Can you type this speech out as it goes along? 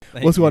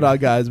What's going on,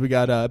 guys? We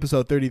got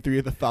episode 33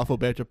 of the Thoughtful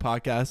Banter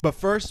podcast. But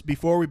first,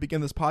 before we begin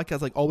this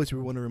podcast, like always, we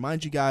want to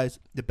remind you guys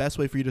the best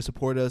way for you to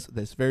support us,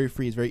 that's very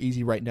free, is very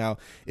easy right now,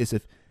 is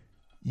if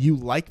you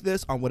like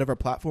this on whatever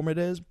platform it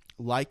is,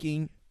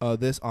 liking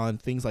this on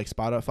things like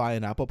Spotify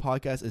and Apple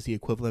Podcasts is the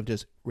equivalent of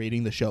just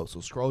rating the show. So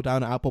scroll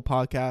down to Apple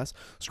Podcasts,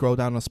 scroll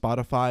down on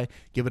Spotify,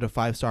 give it a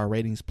 5-star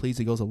ratings, please.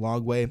 It goes a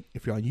long way.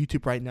 If you're on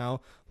YouTube right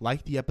now,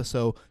 like the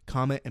episode,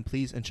 comment, and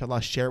please,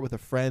 inshallah, share it with a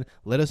friend.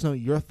 Let us know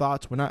your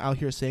thoughts. We're not out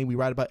here saying we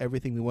write about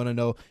everything. We want to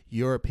know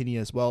your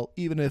opinion as well,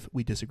 even if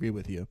we disagree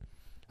with you.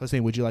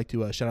 Hussein, would you like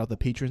to shout out the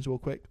patrons real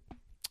quick?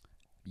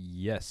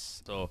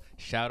 Yes. So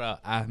shout out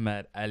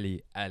Ahmed,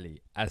 Ali,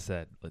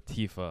 Asad,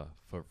 Latifa,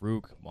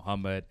 Farouk,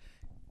 Muhammad,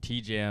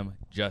 TJM,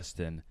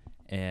 Justin,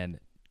 and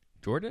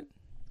Jordan.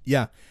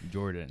 Yeah.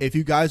 Jordan. If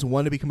you guys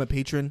want to become a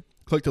patron,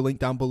 click the link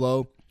down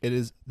below. It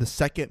is the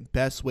second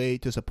best way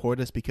to support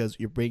us because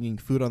you're bringing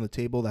food on the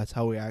table. That's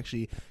how we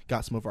actually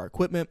got some of our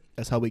equipment.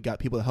 That's how we got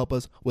people to help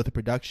us with the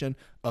production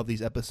of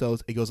these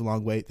episodes. It goes a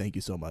long way. Thank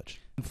you so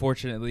much.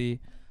 Unfortunately,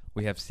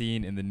 we have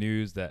seen in the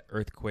news that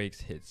earthquakes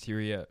hit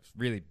Syria,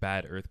 really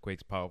bad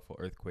earthquakes, powerful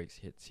earthquakes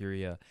hit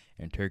Syria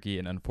and Turkey.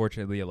 And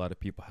unfortunately, a lot of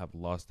people have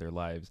lost their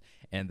lives.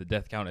 And the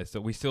death count is still,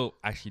 we still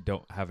actually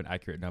don't have an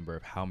accurate number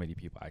of how many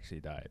people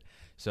actually died.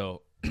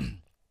 So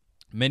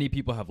many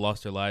people have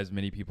lost their lives.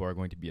 Many people are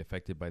going to be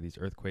affected by these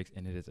earthquakes,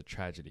 and it is a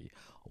tragedy.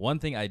 One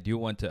thing I do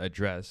want to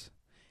address,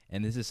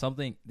 and this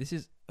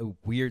is a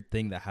weird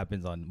thing that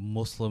happens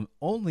on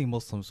only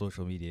Muslim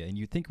social media. And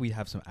you think we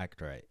have some act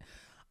right.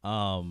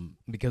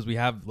 Because we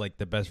have like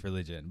the best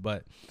religion,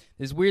 but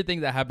this weird thing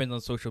that happens on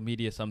social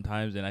media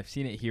sometimes, and I've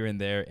seen it here and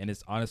there, and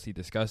it's honestly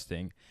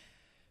disgusting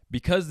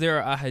because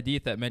there are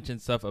ahadith that mention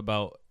stuff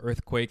about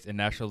earthquakes and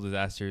natural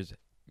disasters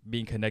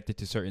being connected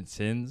to certain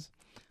sins.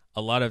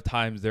 A lot of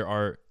times there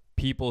are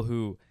people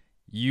who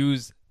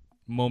use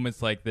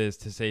moments like this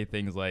to say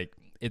things like,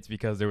 it's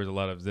because there was a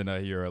lot of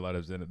zina here, a lot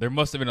of zina. There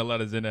must have been a lot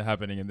of zina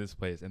happening in this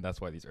place, and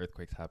that's why these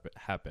earthquakes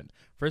happened.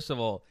 First of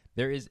all,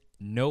 there is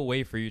no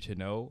way for you to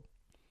know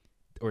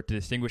or to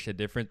distinguish a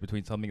difference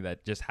between something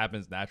that just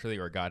happens naturally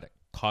or God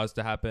caused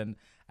to happen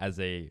as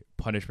a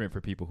punishment for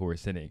people who are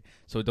sinning.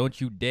 So don't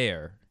you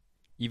dare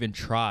even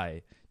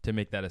try to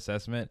make that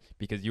assessment,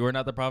 because you are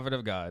not the prophet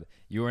of God.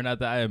 You are not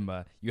the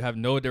Aimma. You have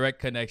no direct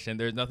connection.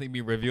 There's nothing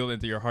being revealed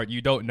into your heart.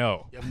 You don't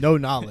know. You have no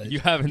knowledge. You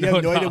have no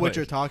idea what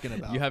you're talking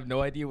about. You have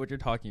no idea what you're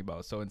talking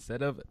about. So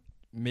instead of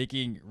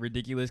making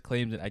ridiculous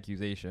claims and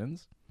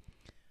accusations,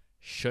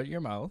 shut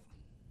your mouth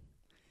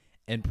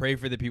and pray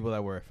for the people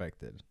that were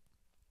affected.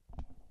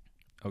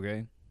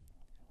 Okay,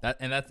 that's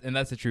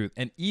the truth.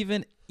 And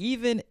even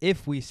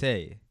if we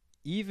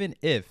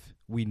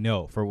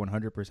know for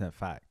 100%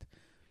 fact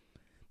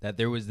that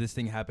there was this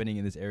thing happening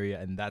in this area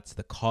and that's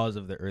the cause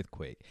of the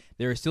earthquake,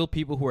 there are still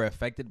people who are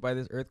affected by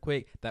this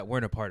earthquake that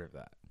weren't a part of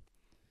that.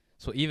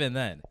 So even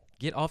then,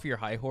 get off your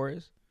high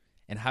horse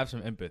and have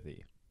some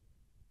empathy.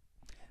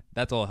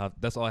 That's all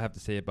I have to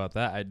say about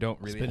that. I don't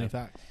really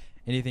have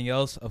anything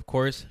else. Of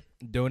course,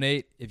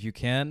 donate if you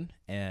can,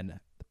 and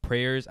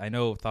prayers. I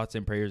know thoughts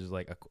and prayers is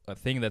like a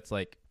thing that's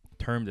like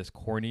termed as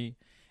corny,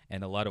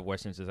 and a lot of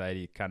Western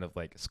society kind of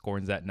like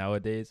scorns that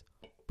nowadays.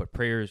 But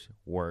prayers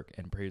work,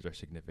 and prayers are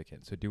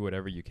significant. So do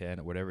whatever you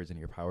can, whatever is in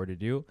your power to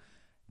do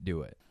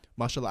it.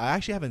 MashaAllah, I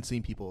actually haven't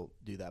seen people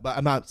do that, but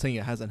I'm not saying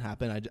it hasn't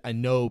happened. I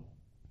know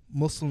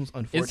Muslims,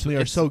 unfortunately,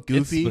 are so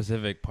goofy. It's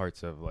specific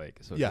parts of like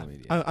social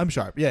media. I'm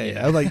sharp.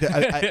 Yeah. Like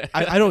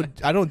I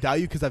don't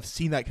doubt you, because I've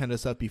seen that kind of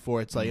stuff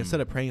before. It's like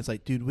instead of praying, it's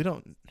like, dude, we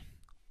don't.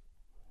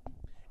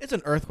 It's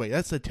an earthquake.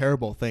 That's a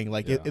terrible thing.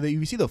 Like, if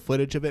you see the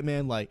footage of it,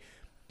 man, like,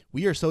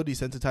 we are so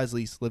desensitized, at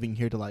least living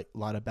here, to, like, a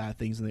lot of bad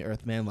things in the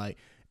earth, man. Like,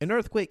 an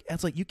earthquake,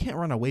 it's like, you can't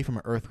run away from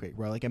an earthquake,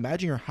 bro. Like,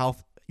 imagine your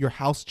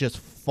house just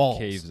falls.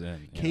 Caves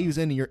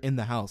in, and you're in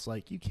the house.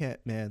 Like, you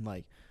can't, man.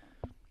 Like,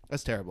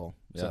 that's terrible.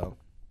 Yeah. So,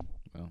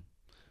 well,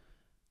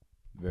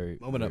 very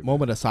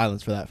moment of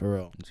silence for that, for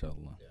real.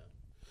 Inshallah.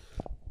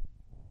 Yeah.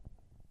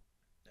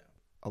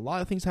 A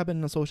lot of things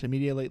happen on social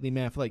media lately,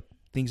 man. I feel like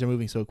things are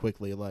moving so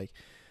quickly. Like,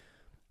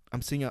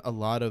 I'm seeing a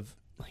lot of,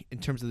 like, in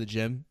terms of the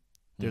gym,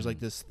 there's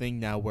like this thing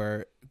now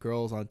where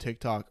girls on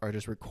TikTok are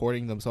just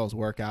recording themselves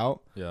work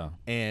out. Yeah.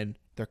 And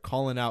they're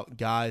calling out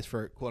guys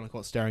for quote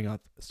unquote staring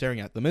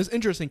at them. It's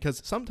interesting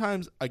because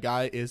sometimes a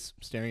guy is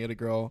staring at a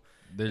girl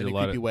in a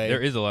creepy way.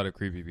 There is a lot of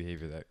creepy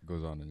behavior that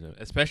goes on in gym,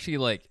 especially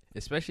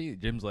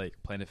gyms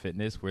like Planet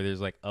Fitness, where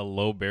there's like a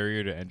low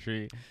barrier to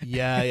entry.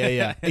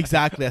 Yeah.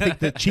 Exactly. I think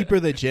the cheaper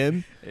the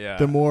gym,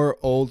 the more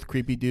old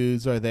creepy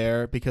dudes are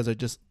there because they're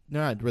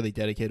not really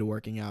dedicated to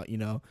working out, you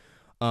know.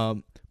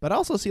 But I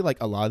also see like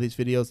a lot of these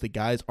videos, the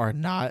guys are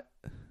not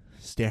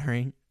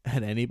staring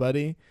at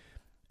anybody.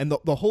 And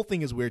the whole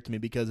thing is weird to me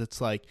because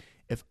it's like,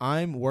 if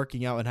I'm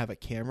working out and have a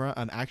camera,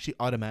 I'm actually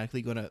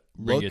automatically going to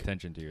bring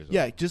attention to yourself.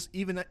 Yeah, just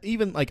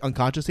even like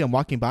unconsciously, I'm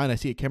walking by and I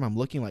see a camera. I'm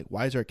looking like,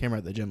 why is there a camera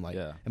at the gym? Like,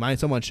 am I in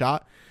someone's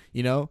shot?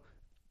 You know?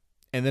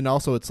 And then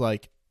also it's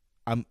like,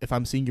 if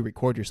I'm seeing you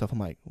record yourself, I'm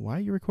like, why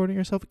are you recording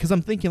yourself? Because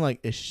I'm thinking like,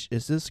 is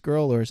this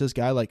girl or is this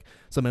guy like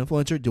some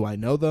influencer? Do I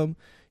know them?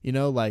 You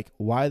know, like,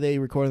 why are they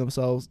recording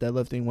themselves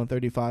deadlifting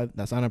 135?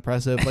 That's not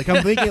impressive. Like,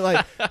 I'm thinking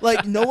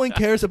like no one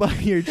cares about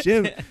your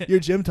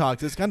gym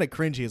talks. It's kind of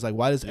cringy. It's like,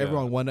 why does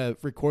everyone want to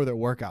record their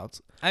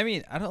workouts? I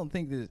mean, I don't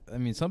think this. I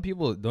mean, some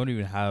people don't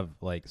even have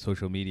like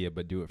social media,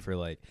 but do it for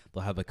like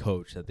they'll have a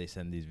coach that they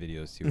send these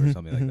videos to or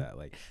something like that.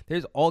 Like,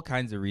 there's all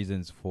kinds of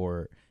reasons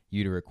for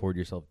you to record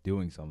yourself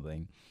doing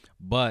something,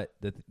 but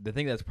the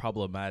thing that's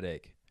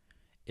problematic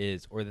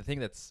is, or the thing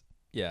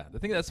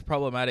that's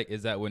problematic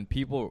is that when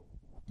people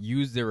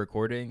use their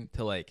recording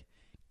to like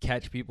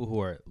catch people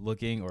who are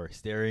looking or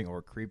staring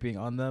or creeping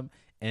on them,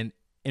 and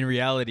in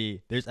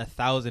reality there's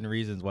 1,000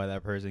 reasons why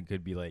that person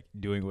could be like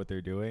doing what they're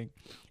doing,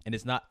 and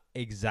it's not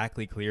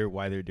exactly clear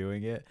why they're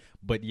doing it,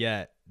 but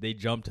yet they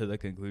jump to the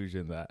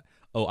conclusion that,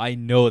 oh, I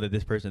know that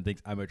this person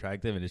thinks I'm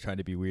attractive and is trying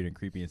to be weird and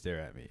creepy and stare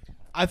at me.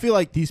 I feel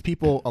like these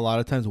people a lot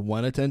of times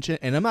want attention,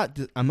 and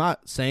I'm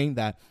not saying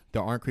that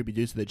there aren't creepy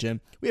dudes at the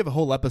gym. We have a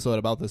whole episode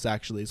about this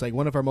actually. It's like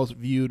one of our most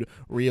viewed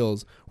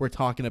reels. We're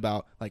talking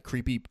about like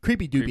creepy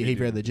dude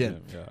behavior at the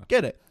gym. Yeah.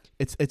 Get it?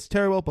 It's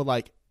terrible, but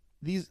like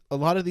a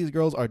lot of these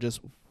girls are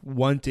just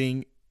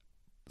wanting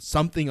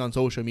something on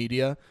social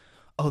media.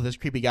 Oh, this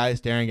creepy guy is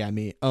staring at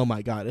me. Oh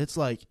my god, it's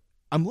like,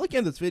 I'm looking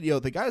at this video.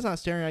 The guy's not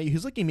staring at you.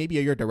 He's looking maybe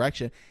at your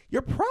direction.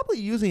 You're probably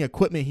using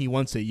equipment he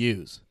wants to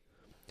use.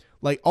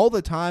 Like all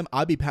the time,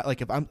 I'd be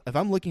like if I'm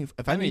looking,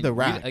 if I need the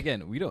rack.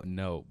 We don't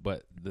know,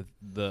 but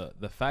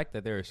the fact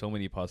that there are so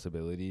many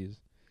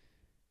possibilities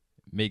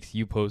makes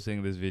you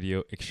posting this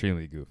video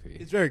extremely goofy.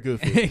 It's very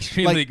goofy.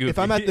 Extremely goofy. If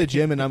I'm at the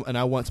gym and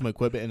I want some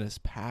equipment and it's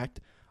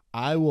packed,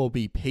 I will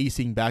be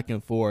pacing back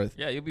and forth.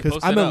 Yeah, you'll be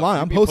posted up. I'm in line.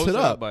 I'm posted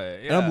up.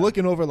 And I'm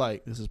looking over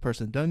like, is this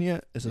person done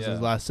yet? Is this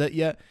his last set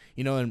yet?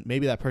 You know, and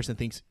maybe that person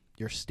thinks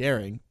you're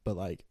staring, but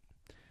like,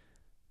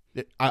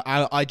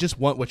 I just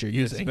want what you're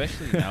using.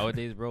 Especially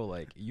nowadays, bro.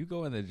 Like, you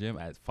go in the gym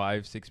at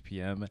 6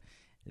 p.m.,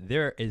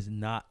 there is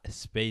not a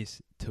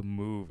space to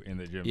move in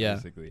the gym,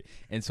 basically.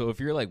 And so if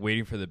you're like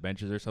waiting for the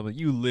benches or something,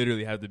 you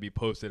literally have to be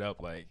posted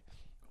up like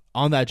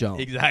on that jump.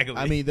 Exactly.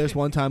 I mean, there's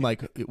one time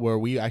like where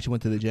we actually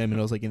went to the gym and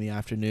it was like in the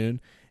afternoon,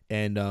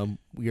 and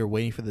we were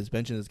waiting for this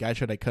bench and this guy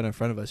tried to cut in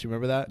front of us. You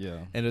remember that?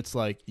 Yeah. And it's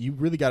like, you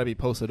really got to be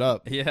posted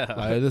up. Yeah.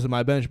 Like, this is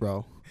my bench,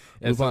 bro.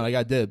 Move on. I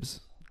got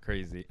dibs.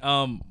 Crazy.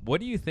 What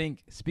do you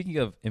think, speaking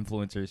of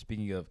influencers,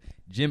 speaking of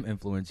gym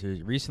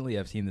influencers, recently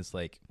I've seen this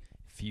like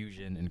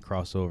fusion and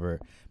crossover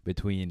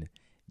between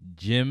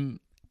gym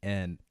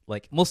and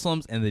like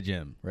Muslims and the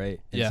gym, right?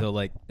 And so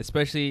like,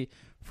 especially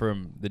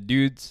from the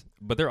dudes,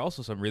 but there are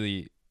also some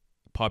really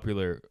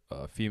popular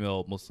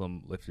female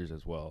Muslim lifters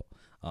as well.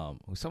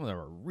 Some of them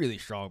are really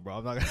strong, bro.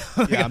 I'm not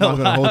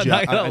gonna hold you.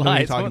 I know what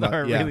you're talking about.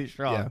 Are really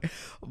strong. Yeah.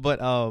 But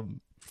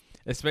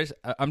especially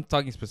I'm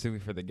talking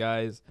specifically for the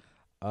guys.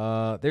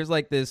 There's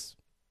like this,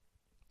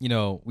 you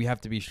know, we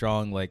have to be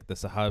strong like the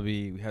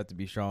Sahabi. We have to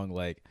be strong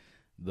like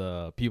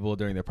the people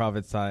during the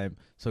Prophet's time.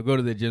 So go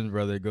to the gym,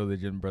 brother. Go to the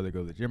gym, brother.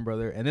 Go to the gym,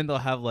 brother. And then they'll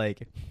have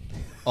like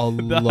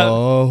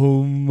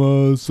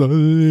Allahumma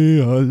salli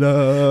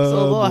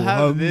ala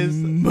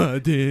Muhammadin.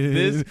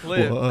 This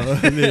clip,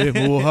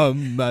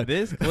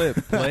 this clip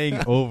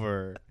playing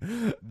over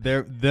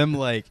them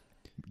like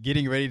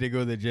getting ready to go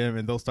to the gym,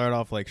 and they'll start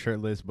off like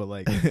shirtless, but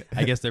like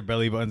I guess their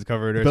belly button's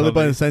covered or belly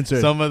button censored.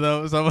 Some of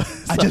them,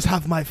 I just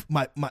have my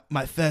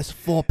first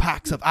 4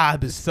 packs of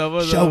abs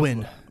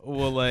showing.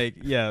 Well, like,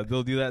 yeah,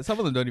 they'll do that. Some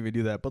of them don't even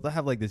do that, but they'll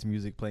have like this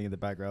music playing in the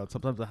background.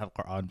 Sometimes they'll have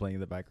Quran playing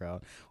in the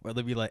background, or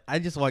they'll be like, I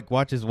just like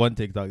watch this one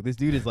TikTok. This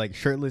dude is like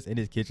shirtless in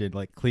his kitchen,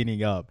 like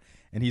cleaning up,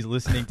 and he's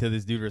listening to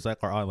this dude recite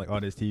Quran like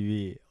on his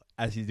TV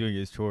as he's doing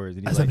his chores.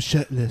 And he's I'm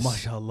shirtless.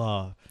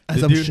 MashaAllah.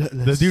 I'm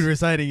shirtless. The dude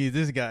reciting is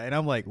this guy, and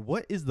I'm like,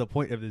 what is the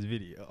point of this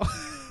video?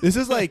 This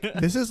is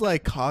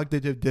like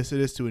cognitive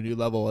dissonance to a new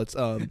level.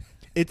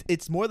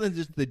 It's more than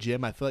just the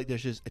gym. I feel like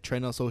there's just a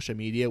trend on social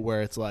media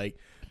where it's like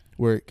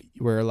we're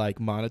like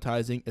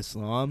monetizing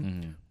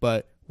Islam,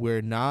 but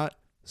we're not.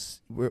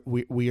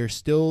 We are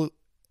still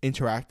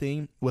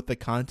interacting with the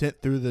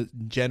content through the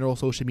general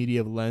social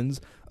media lens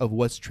of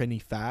what's trending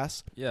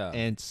fast. Yeah.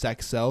 And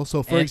sex sells.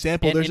 So for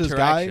example, there's this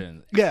guy.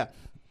 Yeah.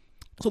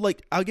 So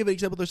like, I'll give an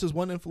example. There's this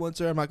one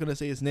influencer. I'm not gonna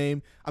say his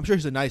name. I'm sure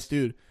he's a nice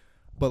dude,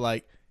 but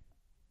like,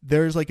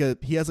 there's like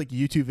he has like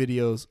YouTube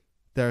videos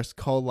that's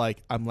called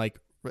like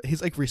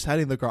he's like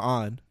reciting the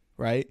Quran,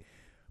 right?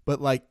 But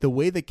like the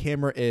way the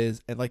camera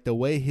is and like the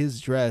way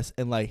his dress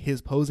and like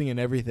his posing and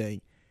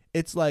everything,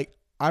 it's like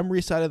I'm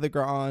reciting the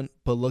Quran,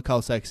 but look how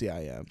sexy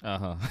I am.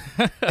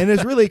 And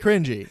it's really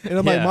cringy. And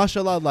I'm like,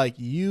 mashallah, like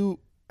you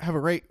have a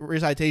great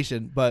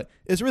recitation, but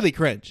it's really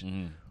cringe.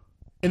 And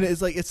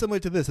it's like, it's similar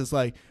to this. It's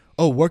like,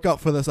 oh, work out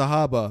for the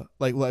Sahaba,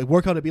 like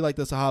work out to be like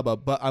the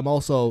Sahaba, but I'm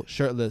also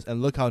shirtless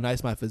and look how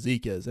nice my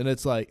physique is. And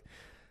it's like,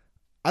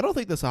 I don't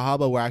think the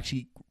Sahaba were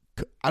actually,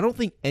 I don't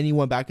think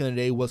anyone back in the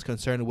day was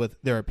concerned with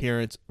their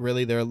appearance.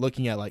 Really, they're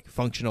looking at like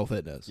functional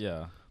fitness.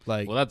 Yeah.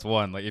 Like, well, that's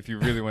one. Like, if you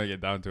really want to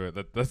get down to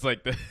it, that's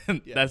like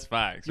that's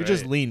facts. you're right?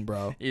 just lean,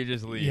 bro. You're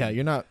just lean. Yeah,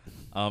 you're not.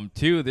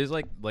 Two, there's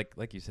like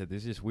you said,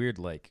 there's this weird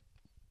like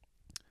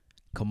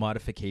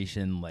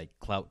commodification, like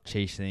clout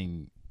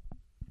chasing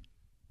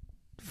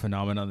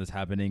phenomenon that's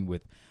happening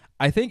with.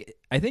 I think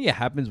it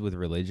happens with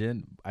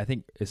religion. I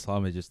think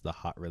Islam is just the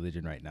hot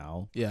religion right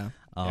now. Yeah,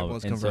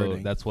 everyone's and converting.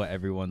 so that's what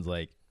everyone's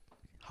like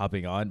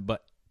hopping on.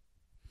 But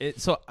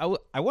I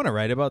want to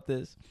write about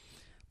this,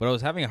 but I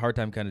was having a hard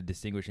time kind of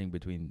distinguishing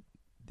between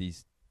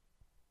these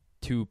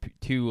two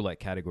like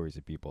categories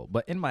of people.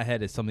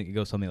 It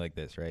goes something like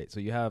this, right?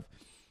 So you have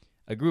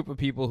a group of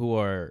people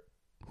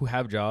who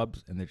have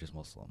jobs and they're just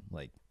Muslim.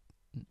 Like,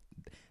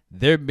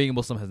 their being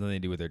Muslim has nothing to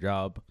do with their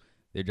job.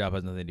 Their job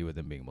has nothing to do with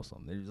them being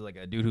Muslim. There's like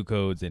a dude who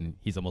codes and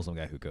he's a Muslim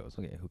guy who codes.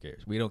 Okay, who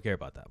cares? We don't care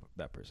about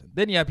that person.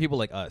 Then you have people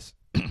like us,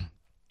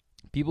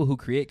 people who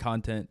create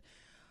content,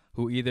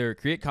 who either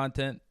create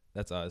content,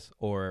 that's us,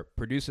 or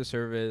produce a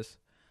service,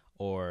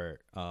 or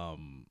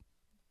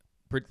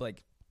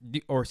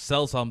or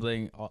sell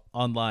something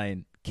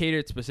online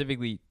catered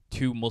specifically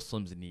to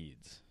Muslims'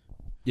 needs.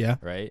 Yeah.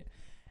 Right.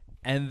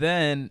 And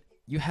then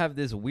you have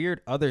this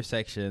weird other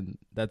section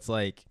that's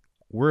like,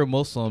 we're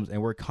Muslims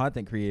and we're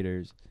content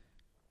creators,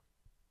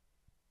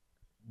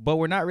 but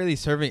we're not really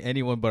serving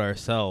anyone but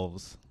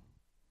ourselves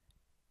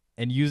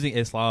and using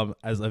Islam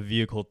as a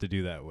vehicle to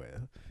do that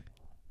with.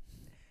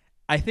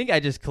 I think I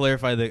just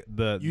clarified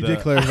the You did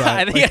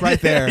clarify. Like right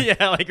there.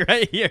 Yeah, like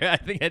right here. I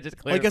think I just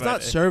clarified. Like, it's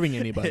not serving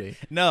anybody.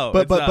 No,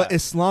 but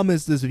Islam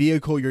is this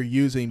vehicle you're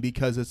using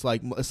because it's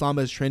like Islam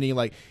is trending,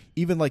 like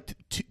even like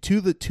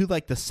to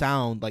the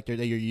sound like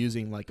that you're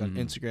using like on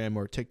Instagram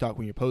or TikTok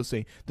when you're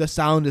posting. The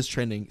sound is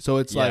trending, so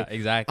it's like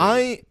exactly.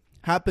 I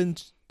happen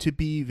to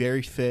be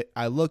very fit.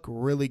 I look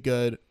really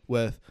good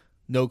with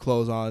no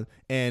clothes on,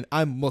 and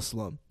I'm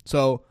Muslim,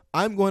 so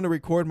I'm going to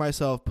record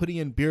myself putting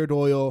in beard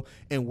oil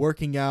and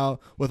working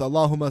out with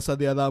Allahumma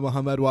salli ala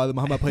Muhammad wa ala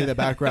Muhammad playing in the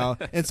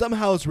background, and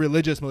somehow it's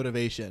religious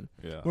motivation.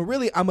 Yeah. When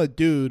really I'm a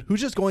dude who's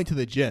just going to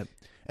the gym,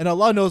 and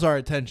Allah knows our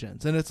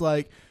intentions. And it's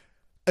like,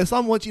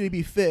 Islam wants you to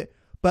be fit,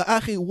 but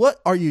akhi, what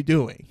are you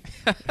doing?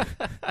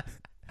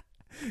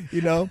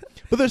 You know?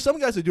 But there's some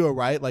guys who do it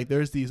right. Like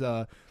there's these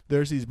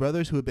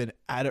brothers who have been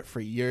at it for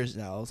years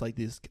now. It's like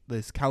these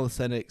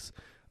calisthenics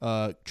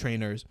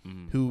trainers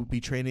who be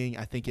training,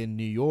 I think, in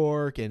New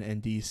York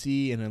and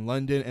DC and in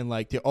London, and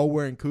like they're all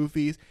wearing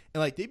kufis,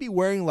 and like they be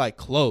wearing like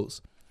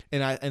clothes,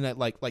 and I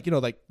like you know,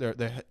 like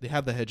they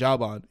have the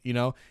hijab on, you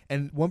know,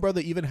 and one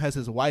brother even has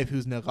his wife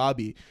who's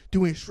niqabi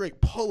doing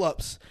straight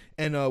pull-ups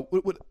and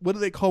what do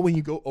they call when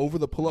you go over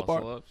the pull-up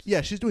bar? Muscle-ups?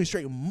 Yeah, she's doing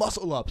straight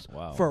muscle-ups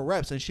for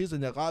reps, and she's a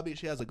niqabi,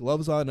 she has the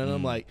gloves on, and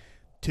I'm like,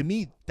 to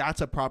me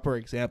that's a proper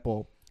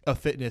example of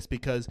fitness,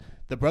 because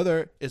the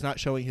brother is not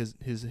showing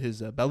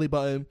his belly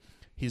button.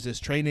 He's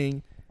just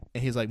training,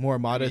 and he's like more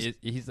modest. I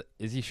mean,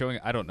 is he showing?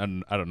 I don't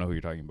know who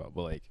you're talking about,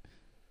 but like,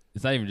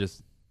 it's not even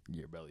just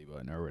your belly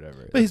button or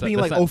whatever. But he's being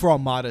like overall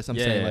modest. I'm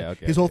saying like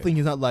okay, his whole thing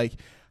is not like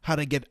how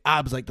to get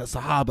abs like the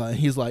Sahaba, and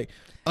he's like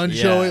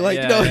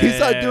unshowing he's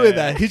not doing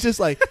that. He's just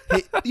like,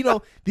 hey, you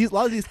know, a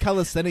lot of these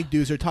calisthenic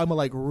dudes are talking about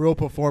like real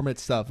performance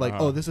stuff, like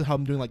oh, this is how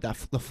I'm doing like that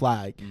the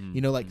flag,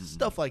 you know, like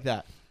stuff like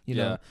that. You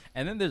know,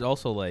 and then there's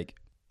also like,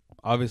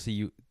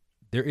 obviously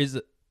there is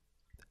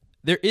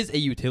a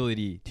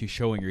utility to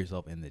showing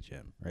yourself in the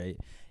gym, right?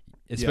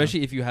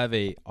 Especially if you have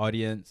a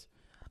audience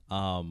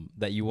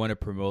that you want to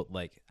promote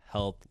like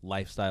health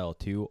lifestyle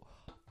to,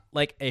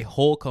 like a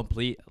whole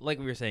complete, like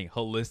we were saying,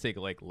 holistic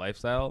like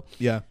lifestyle.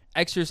 Yeah,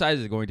 exercise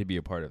is going to be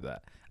a part of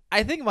that.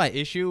 I think my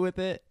issue with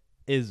it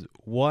is,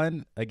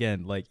 one,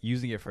 again, like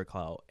using it for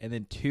clout, and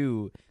then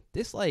two,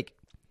 this like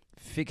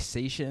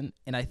fixation,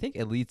 and I think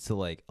it leads to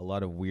like a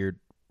lot of weird,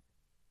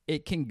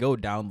 it can go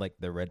down like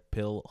the red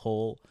pill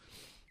hole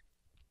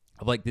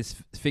of like this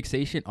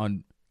fixation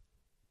on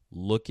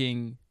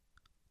looking,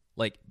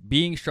 like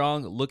being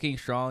strong, looking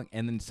strong,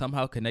 and then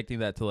somehow connecting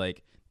that to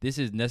like, this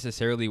is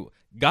necessarily,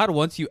 God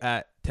wants you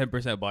at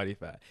 10% body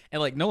fat.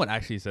 And like, no one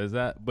actually says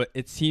that, but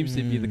it seems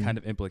to be the kind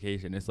of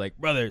implication. It's like,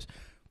 brothers,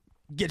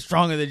 get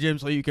strong in the gym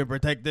so you can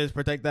protect this,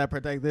 protect that,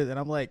 protect this. And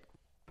I'm like,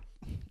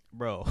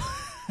 bro.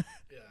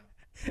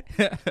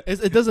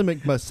 It doesn't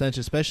make much sense,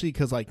 especially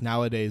because like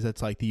nowadays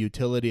it's like the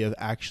utility of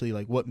actually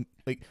like what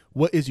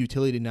is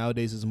utility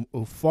nowadays is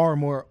far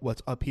more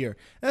what's up here,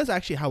 and that's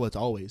actually how it's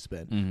always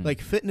been.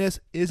 Like fitness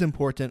is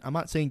important. I'm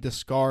not saying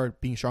discard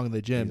being strong in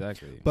the gym,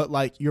 but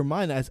like your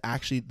mind is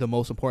actually the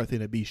most important thing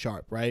to be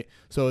sharp, right?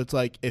 So it's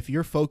like if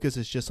your focus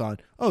is just on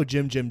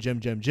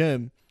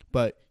gym,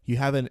 but you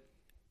haven't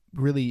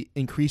really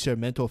increased your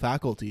mental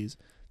faculties,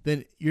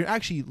 then you're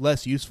actually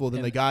less useful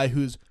than the guy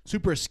who's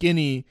super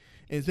skinny.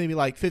 It's maybe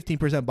like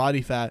 15%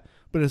 body fat,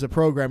 but as a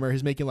programmer,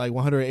 he's making like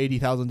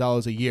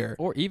 $180,000 a year.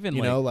 Or even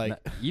you like, know, like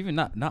even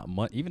not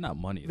money,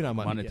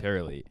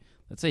 monetarily. Yeah.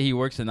 Let's say he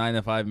works a 9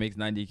 to 5, makes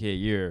 $90K a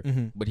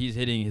year, but he's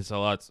hitting his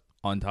salats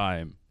on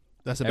time.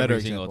 That's a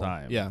better single example.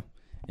 time. Yeah,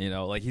 you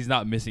know, like he's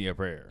not missing a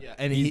prayer. Yeah,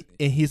 and he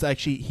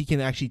can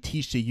actually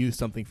teach the youth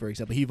something. For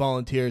example, he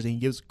volunteers and he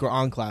gives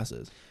Quran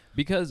classes.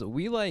 Because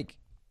we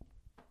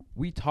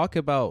talk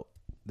about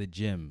the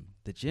gym.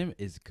 The gym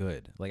is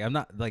good. Like, I'm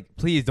not like,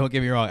 please don't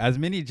get me wrong. As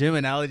many gym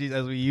analogies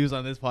as we use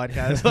on this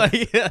podcast,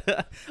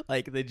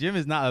 like the gym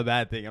is not a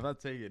bad thing. I'm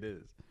not saying it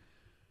is.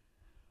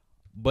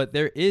 But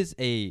there is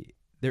a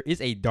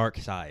dark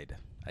side,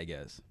 I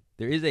guess.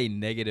 There is a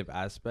negative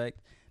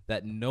aspect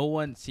that no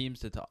one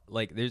seems to talk.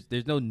 Like,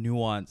 there's no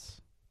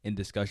nuance in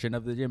discussion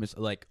of the gym. It's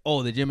like,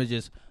 oh, the gym is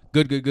just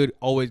good.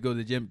 Always go to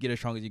the gym, get as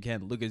strong as you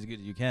can, look as good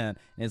as you can.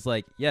 And it's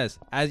like, yes,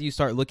 as you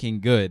start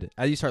looking good,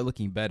 as you start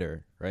looking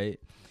better, right?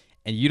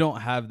 And you don't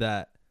have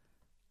that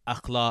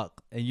akhlaq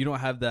and you don't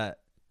have that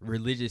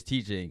religious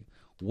teaching,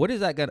 what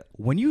is that gonna,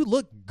 when you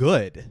look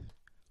good,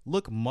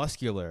 look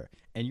muscular,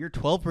 and you're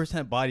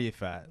 12% body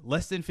fat,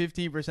 less than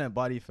 15%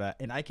 body fat,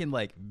 and I can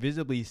like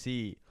visibly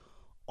see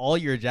all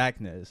your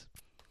jackness,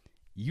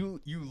 you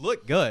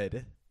look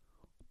good,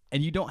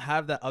 and you don't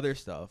have that other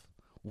stuff,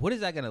 what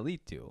is that gonna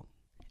lead to?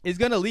 It's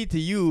gonna lead to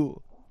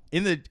you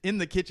in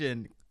the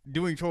kitchen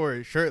doing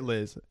chores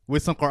shirtless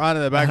with some Quran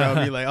in the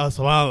background, be like, oh,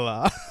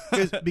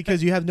 subhanallah.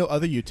 because you have no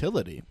other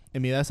utility. I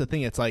mean, that's the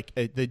thing. It's like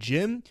the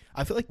gym.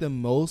 I feel like the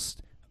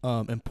most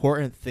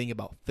important thing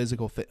about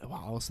physical fit.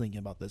 Wow, I was thinking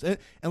about this, and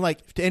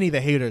like to any of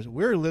the haters,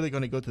 we're literally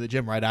going to go to the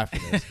gym right after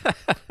this.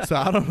 So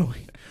I don't know.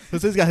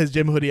 Because this got his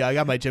gym hoodie. I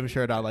got my gym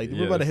shirt on. Like,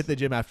 we're about to hit the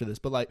gym after this.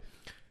 But like,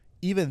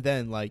 even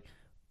then, like,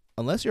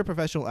 unless you're a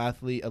professional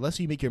athlete, unless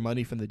you make your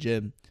money from the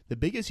gym, the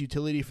biggest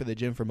utility for the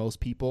gym for most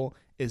people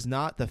is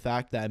not the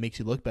fact that it makes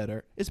you look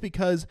better. It's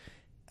because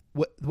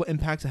what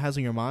impacts it has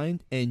on your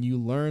mind, and you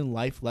learn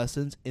life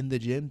lessons in the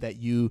gym that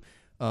you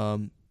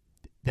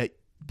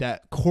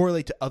that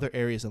correlate to other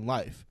areas in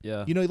life.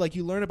 Yeah. You know, like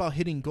you learn about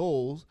hitting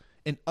goals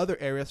in other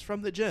areas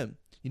from the gym.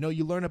 You know,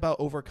 you learn about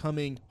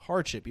overcoming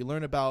hardship. You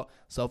learn about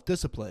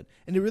self-discipline.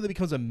 And it really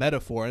becomes a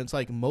metaphor. And it's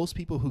like most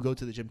people who go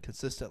to the gym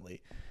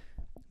consistently,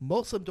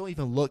 most of them don't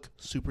even look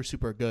super,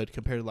 super good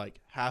compared to like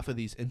half of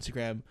these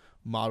Instagram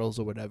models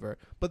or whatever.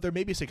 But they're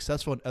maybe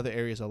successful in other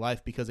areas of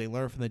life because they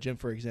learn from the gym,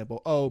 for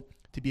example, oh,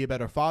 to be a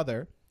better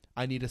father,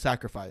 I need to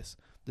sacrifice.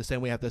 The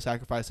same way I have to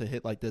sacrifice to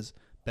hit like this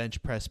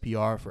bench press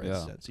PR, for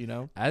instance, you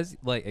know? As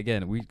like,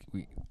 again,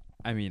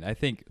 I mean, I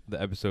think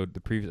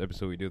the previous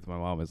episode we did with my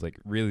mom is like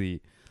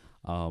really,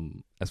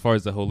 as far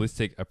as the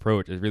holistic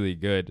approach is really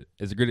good.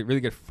 It's a really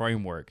good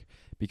framework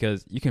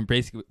because you can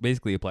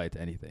basically apply it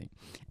to anything.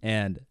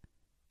 And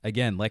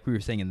again, like we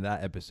were saying in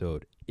that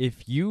episode,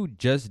 if you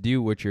just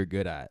do what you're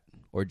good at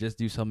or just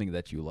do something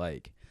that you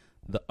like,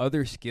 the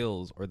other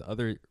skills or the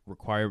other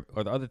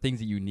the other things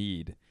that you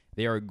need,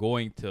 they are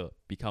going to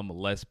become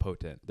less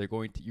potent. You're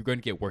going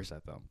to get worse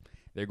at them.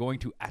 They're going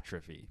to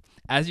atrophy.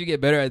 As you get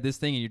better at this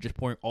thing and you're just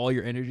pouring all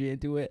your energy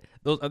into it,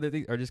 those other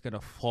things are just going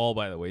to fall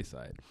by the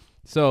wayside.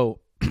 So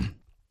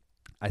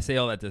I say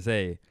all that to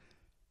say,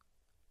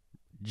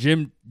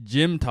 gym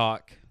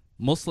talk,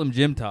 Muslim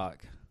gym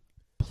talk,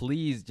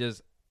 please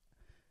just,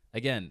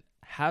 again,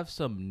 have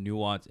some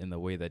nuance in the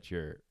way that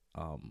you're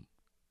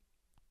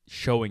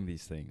showing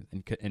these things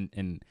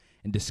and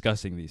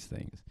discussing these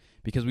things,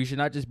 because we should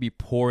not just be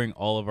pouring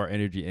all of our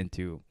energy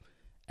into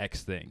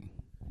X thing.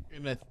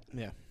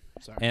 Yeah,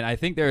 sorry. And I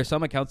think there are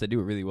some accounts that do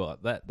it really well.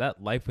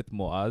 That Life with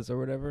Muaz or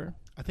whatever.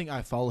 I think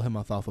I follow him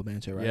on Thoughtful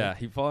Banter, right? Yeah,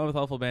 he followed him with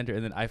Thoughtful Banter,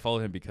 and then I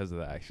followed him because of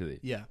that, actually.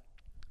 Yeah.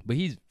 But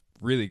he's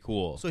really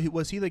cool. So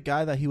was he the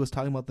guy that he was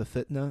talking about the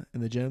fitna in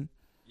the gym?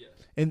 Yes.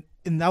 And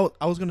now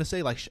I was gonna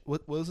say, like,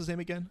 what was his name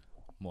again?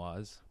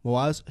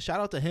 Muaz. Shout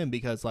out to him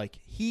because like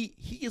he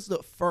is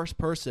the first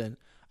person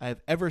I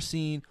have ever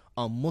seen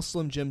on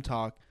Muslim Gym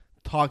Talk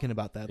talking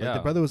about that. Like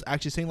the brother was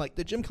actually saying like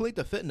the gym can lead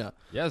to fitna.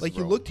 Yes, like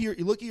bro. you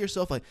look at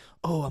yourself like,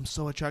 oh, I'm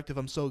so attractive,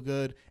 I'm so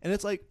good, and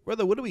it's like,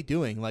 brother, what are we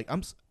doing? Like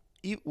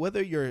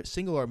whether you're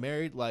single or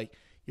married, like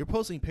you're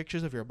posting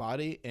pictures of your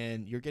body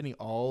and you're getting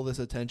all this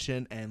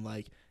attention, and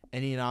like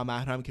any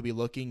non-mahram could be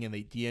looking and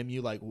they DM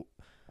you like,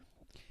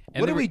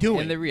 what are we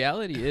doing? And the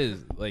reality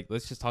is, like,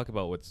 let's just talk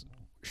about what's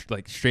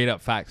like straight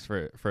up facts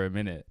for a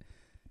minute.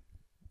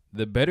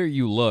 The better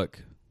you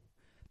look,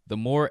 the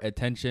more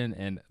attention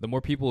and the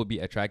more people will be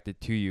attracted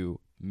to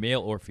you,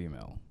 male or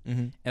female.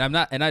 Mm-hmm.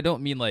 And I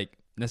don't mean like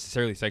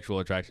necessarily sexual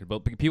attraction, but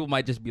people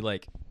might just be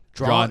like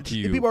drawn to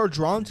you. People are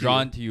drawn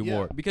to you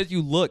more because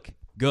you look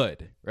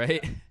good,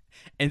 right?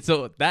 And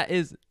so that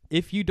is,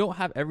 if you don't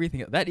have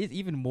everything, that is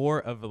even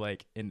more of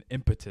like an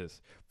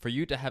impetus for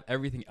you to have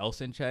everything else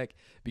in check,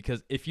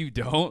 because if you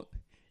don't,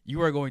 you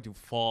are going to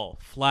fall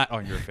flat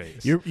on your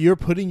face. You're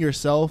putting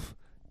yourself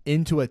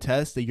into a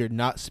test that you're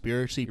not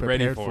spiritually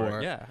prepared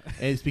for. Yeah.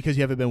 And it's because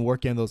you haven't been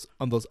working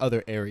on those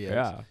other areas.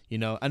 Yeah. You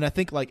know, and I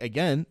think like,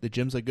 again, the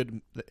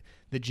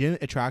gym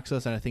attracts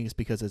us, and I think it's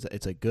because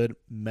it's a good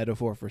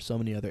metaphor for so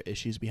many other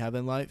issues we have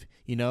in life,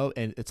 you know,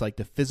 and it's like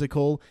the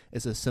physical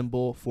is a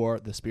symbol for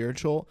the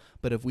spiritual,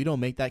 but if we don't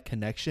make that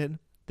connection,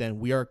 then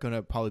we are going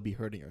to probably be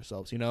hurting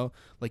ourselves, you know?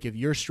 Like if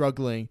you're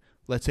struggling,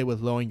 let's say with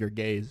lowering your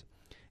gaze,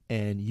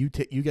 and you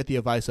get the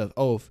advice of,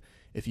 oh,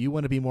 if you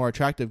want to be more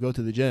attractive, go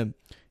to the gym.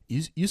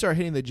 You start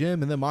hitting the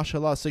gym, and then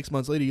mashallah, 6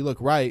 months later you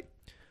look right,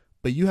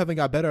 but you haven't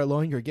got better at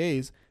lowering your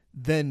gaze.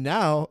 then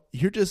now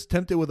you're just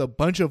tempted with a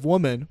bunch of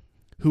women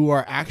who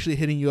are actually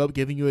hitting you up,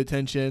 giving you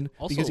attention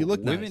Also, because you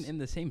look women nice. in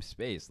the same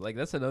space. Like,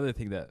 that's another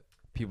thing that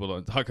people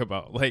don't talk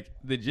about. Like,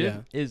 the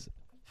gym is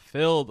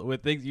filled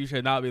with things you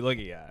should not be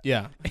looking at.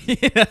 Yeah.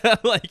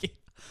 Like,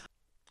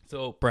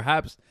 so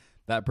perhaps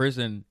that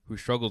person who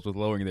struggles with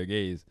lowering their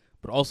gaze,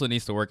 but also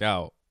needs to work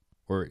out,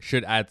 or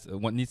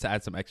needs to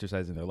add some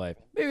exercise in their life,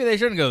 maybe they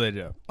shouldn't go to the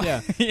gym.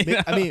 Yeah.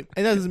 I mean,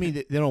 it doesn't mean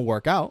that they don't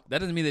work out. That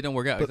doesn't mean they don't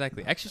work out.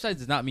 Exactly. Exercise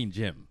does not mean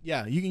gym.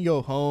 Yeah, you can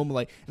go home,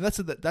 like, and that's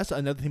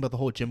another thing about the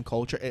whole gym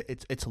culture.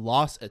 It's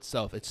lost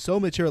itself. It's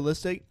so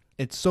materialistic.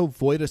 It's so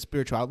void of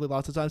spirituality.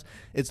 Lots of times,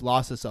 it's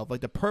lost itself.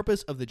 Like, the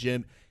purpose of the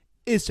gym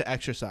is to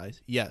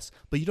exercise, yes,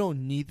 but you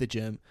don't need the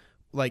gym.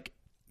 Like,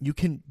 you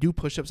can do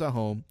push-ups at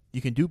home. You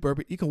can do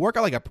burpee. You can work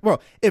out like a bro.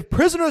 If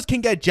prisoners can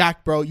get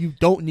jacked, bro, you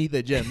don't need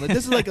the gym. Like,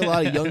 this is like a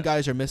lot of young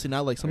guys are missing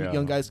out. Like, some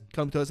young guys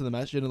come to us in the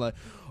masjid and like,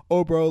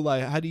 oh, bro,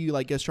 like, how do you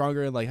like get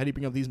stronger and like how do you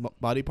bring up these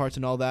body parts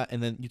and all that?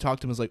 And then you talk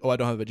to them, it's like, oh, I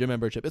don't have a gym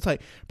membership. It's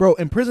like, bro,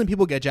 in prison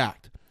people get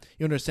jacked.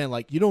 You understand?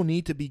 Like, you don't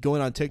need to be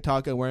going on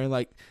TikTok and wearing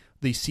like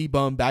the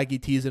C-bum baggy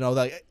tees and all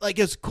that. Like,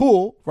 it's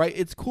cool, right?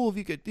 It's cool if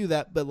you could do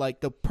that, but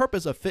like the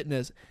purpose of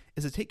fitness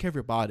is to take care of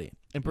your body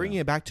and bringing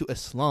it back to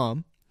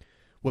Islam.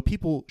 What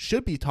people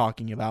should be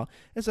talking about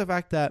is the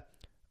fact that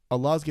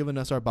Allah's given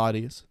us our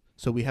bodies,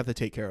 so we have to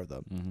take care of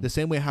them. Mm-hmm. The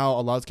same way how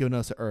Allah's given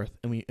us the earth,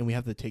 and we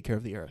have to take care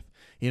of the earth.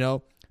 You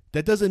know,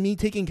 that doesn't mean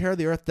taking care of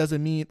the earth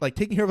doesn't mean like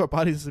taking care of our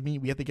bodies doesn't mean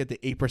we have to get to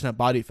 8%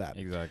 body fat.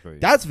 Exactly.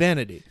 That's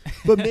vanity.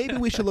 But maybe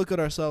we should look at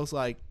ourselves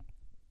like,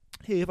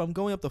 hey, if I'm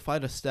going up the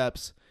flight of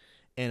steps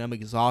and I'm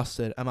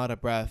exhausted, I'm out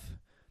of breath,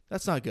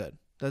 that's not good.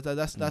 That's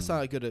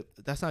not a good.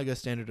 That's not a good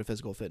standard of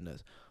physical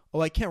fitness. Oh,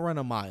 I can't run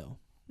a mile.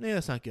 Yeah,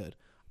 that's not good.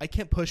 I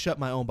can't push up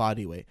my own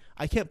body weight.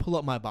 I can't pull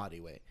up my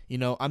body weight. You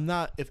know, I'm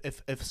not.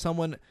 If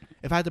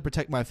I had to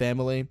protect my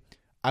family,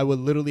 I would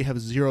literally have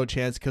zero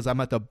chance because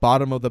I'm at the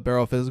bottom of the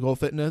barrel of physical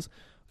fitness.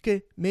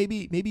 Okay,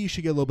 maybe you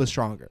should get a little bit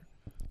stronger.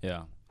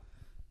 Yeah.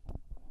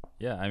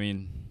 Yeah, I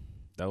mean,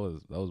 that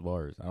was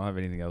bars. I don't have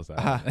anything else to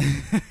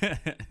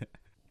add.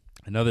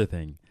 Another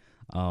thing,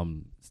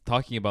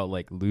 talking about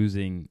like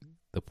losing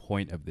the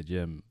point of the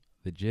gym.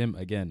 The gym,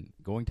 again,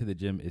 going to the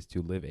gym is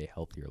to live a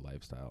healthier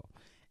lifestyle,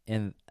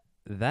 and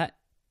that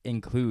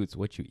includes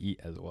what you eat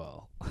as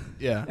well.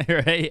 Yeah.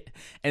 Right.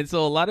 And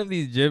so a lot of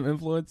these gym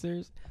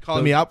influencers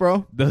Calling me out,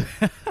 bro.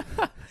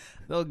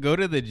 They'll go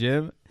to the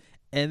gym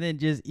and then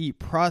just eat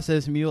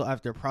processed meal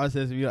after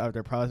processed meal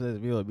after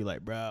processed meal and be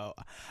like, bro,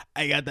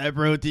 I got that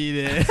protein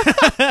in.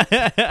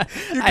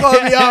 You're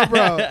calling me out,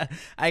 bro.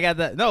 I got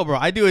that. No, bro,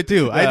 I do it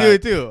too. I do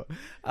it too.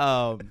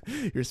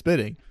 You're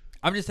spitting.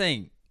 I'm just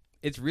saying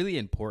it's really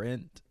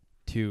important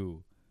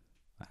to,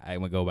 I'm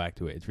going to go back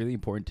to it. It's really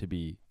important to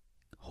be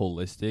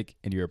holistic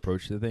in your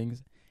approach to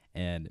things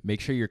and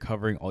make sure you're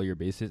covering all your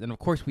bases. And of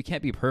course, we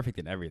can't be perfect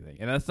in everything,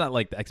 and that's not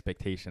like the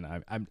expectation.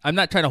 I'm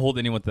not trying to hold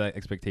anyone to that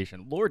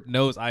expectation. Lord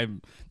knows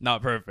I'm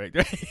not perfect,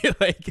 right?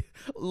 Like,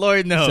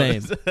 Lord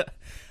knows.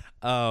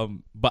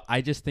 Same. But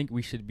I just think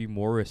we should be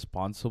more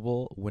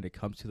responsible when it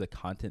comes to the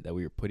content that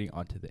we are putting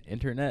onto the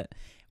internet.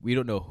 We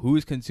don't know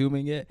who's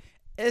consuming it,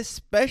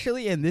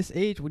 especially in this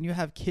age when you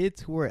have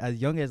kids who are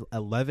as young as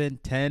 11,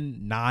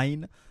 10,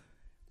 9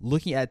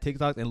 looking at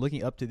TikTok and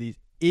looking up to these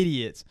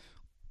idiots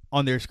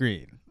on their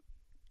screen.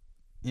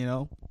 You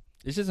know,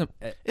 it's just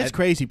it's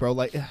crazy, bro.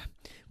 Like,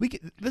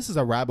 this is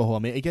a rabbit hole. I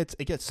mean, it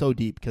gets so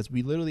deep because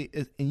we literally,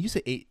 and you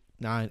say 8,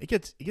 9, it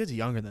gets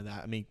younger than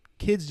that. I mean,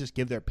 kids just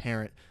give their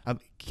parents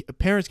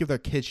give their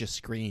kids just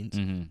screens.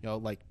 Mm-hmm. You know,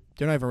 like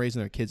they're not even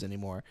raising their kids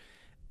anymore.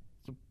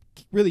 So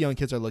really young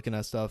kids are looking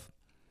at stuff.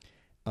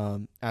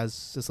 As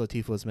Sis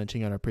Latifah was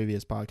mentioning on our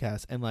previous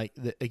podcast, and like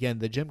again,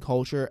 the gym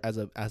culture as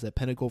a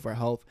pinnacle for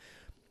health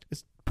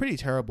is pretty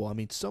terrible. I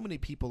mean, so many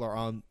people are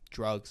on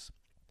drugs.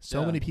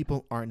 So many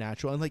people aren't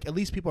natural. And like at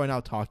least people are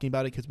now talking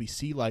about it because we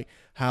see like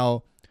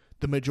how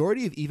the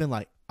majority of even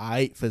like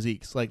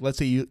physiques, like let's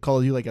say you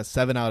call you like a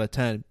 7 out of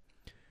 10,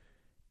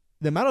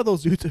 the amount of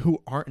those dudes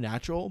who aren't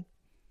natural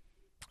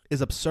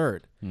is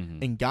absurd.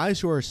 Mm-hmm. And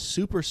guys who are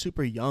super,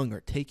 super young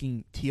are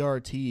taking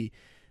TRT,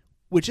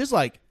 which is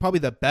like probably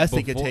the best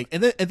they could take.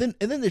 And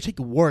then they take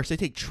worse. They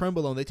take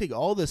Trenbolone. They take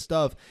all this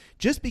stuff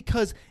just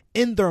because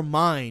in their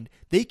mind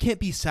they can't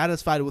be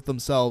satisfied with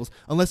themselves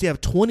unless they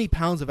have 20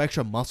 pounds of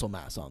extra muscle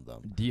mass on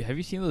them. Have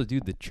you seen those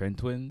dudes, the Trent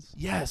twins?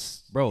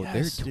 Yes, bro.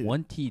 Yes, they're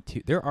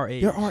 22. They're our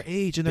age. They're our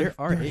age, and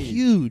they're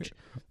huge.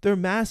 They're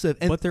massive,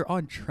 but they're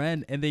on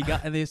trend, and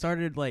they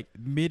started like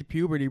mid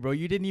puberty, bro.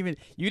 You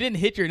didn't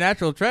hit your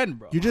natural trend,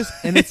 bro. You just,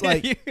 and it's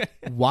like,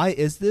 why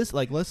is this?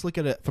 Like, let's look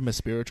at it from a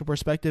spiritual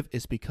perspective.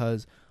 It's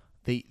because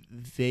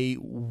they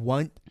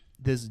want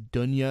this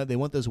dunya, they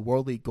want this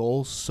worldly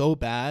goal so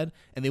bad,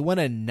 and they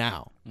want it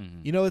now. Mm-hmm.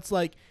 You know, it's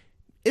like,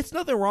 it's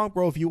nothing wrong,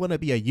 bro, if you want to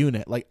be a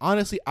unit. Like,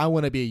 honestly, I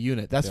want to be a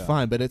unit. That's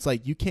fine, but it's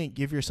like, you can't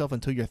give yourself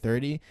until you're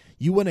 30.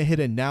 You want to hit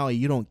it now, and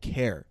you don't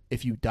care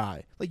if you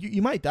die. Like,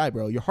 you might die,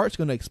 bro. Your heart's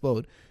going to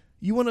explode.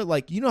 You want to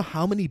like, you know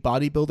how many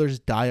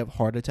bodybuilders die of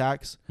heart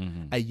attacks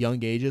at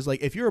young ages?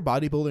 Like if you're a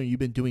bodybuilder and you've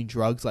been doing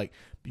drugs like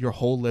your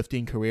whole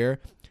lifting career,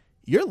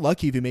 you're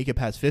lucky if you make it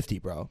past 50,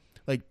 bro.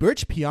 Like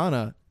Rich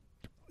Piana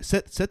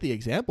set the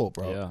example,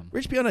 bro. Yeah.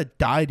 Rich Piana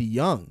died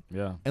young.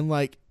 Yeah. And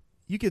like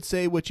you could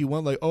say what you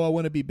want, like, oh, I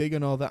want to be big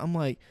and all that. I'm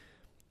like,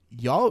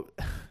 y'all,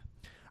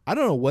 I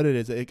don't know what it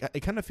is.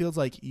 It kind of feels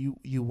like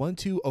you want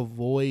to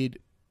avoid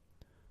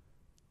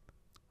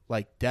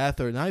like death,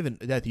 or not even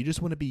death. You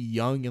just want to be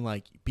young and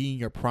like be in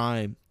your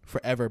prime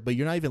forever, but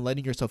you're not even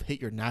letting yourself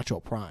hit your natural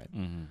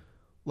prime.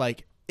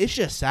 Like it's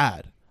just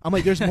sad. I'm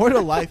like, there's more to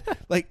life.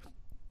 Like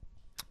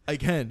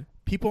again,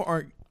 people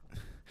aren't.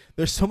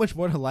 There's so much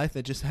more to life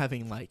than just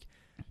having like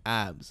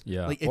abs.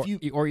 Yeah. Like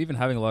if or even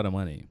having a lot of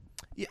money.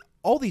 Yeah,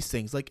 all these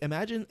things. Like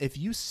imagine if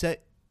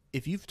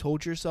you've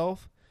told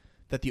yourself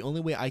that the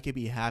only way I could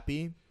be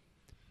happy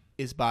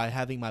is by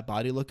having my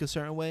body look a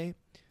certain way,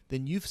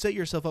 then you've set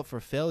yourself up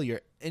for failure.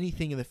 For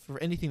anything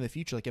in the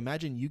future. Like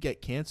imagine you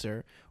get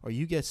cancer or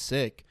you get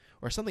sick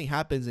or something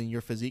happens and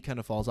your physique kind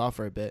of falls off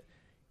for a bit.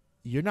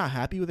 You're not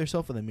happy with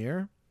yourself in the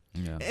mirror.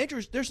 Yeah.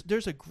 Andrew,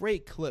 there's a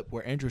great clip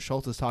where Andrew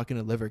Schultz is talking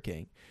to Liver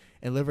King,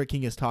 and Liver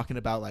King is talking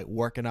about like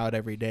working out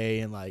every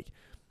day and like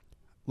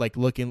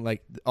looking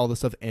like all the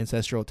stuff,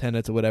 ancestral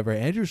tenets or whatever.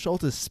 Andrew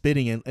Schultz is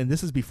spitting, and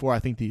this is before I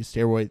think the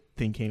steroid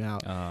thing came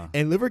out.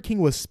 And Liver King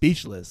was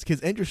speechless because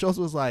Andrew Schultz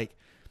was like,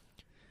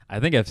 I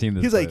think I've seen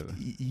this. He's like,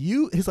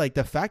 he's like,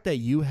 the fact that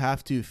you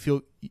have to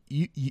feel,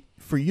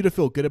 for you to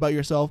feel good about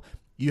yourself,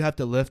 you have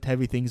to lift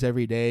heavy things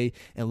every day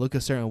and look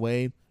a certain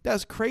way.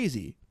 That's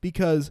crazy.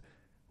 Because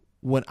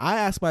when I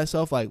ask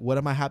myself, like, what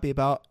am I happy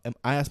about?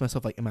 I ask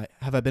myself, like,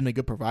 have I been a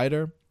good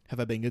provider? Have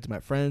I been good to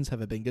my friends?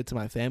 Have I been good to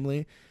my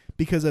family?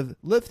 Because of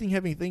lifting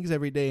heavy things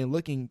every day and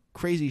looking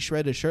crazy,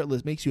 shredded,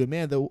 shirtless makes you a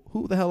man. Though,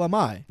 who the hell am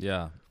I?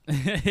 Yeah.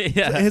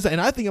 Yeah.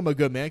 And I think I'm a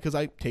good man because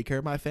I take care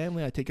of my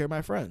family. I take care of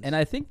my friends. And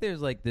I think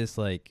there's like this,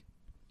 like,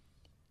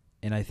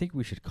 and I think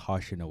we should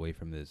caution away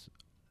from this,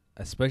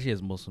 especially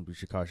as Muslims, we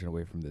should caution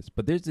away from this.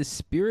 But there's this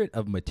spirit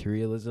of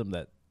materialism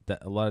that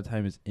a lot of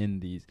times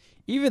in these,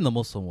 even the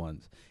Muslim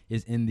ones,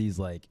 is in these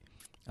like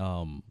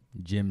gym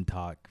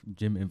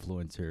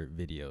influencer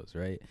videos,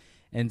 right?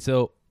 And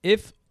so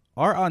if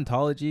our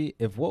ontology,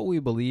 if what we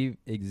believe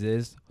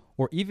exists,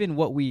 or even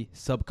what we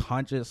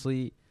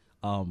subconsciously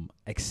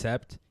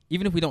accept,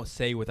 even if we don't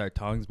say with our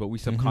tongues, but we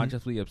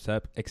subconsciously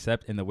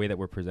accept in the way that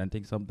we're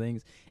presenting some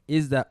things,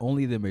 is that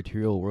only the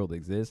material world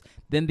exists,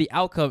 then the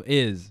outcome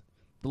is,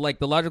 like,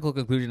 the logical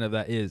conclusion of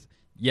that is,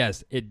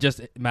 yes, it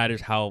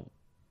matters how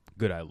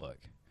good I look,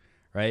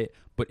 right?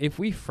 But if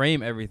we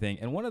frame everything,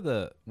 and one of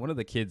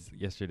the kids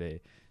yesterday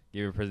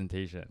gave a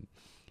presentation,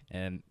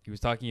 and he was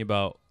talking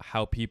about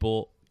how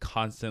people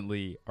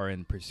constantly are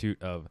in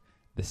pursuit of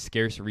the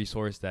scarce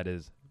resource that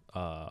is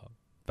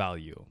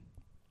value.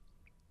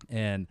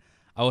 And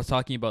I was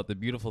talking about the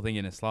beautiful thing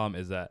in Islam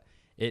is that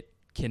it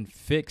can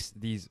fix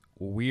these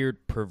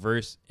weird,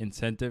 perverse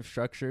incentive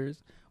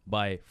structures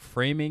by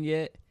framing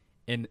it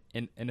in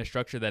a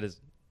structure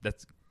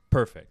that's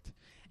perfect.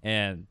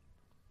 And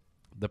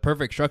the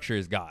perfect structure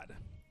is God,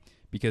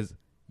 because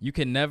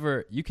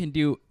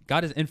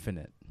God is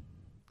infinite.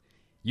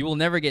 You will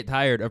never get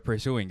tired of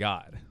pursuing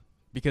God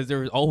because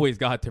there is always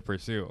God to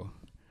pursue,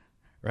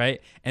 right?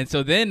 And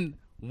so then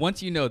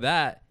once you know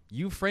that,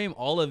 you frame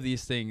all of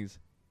these things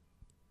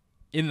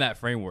in that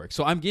framework.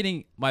 So I'm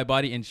getting my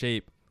body in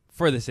shape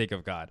for the sake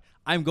of God.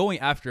 I'm going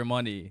after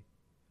money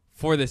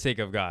for the sake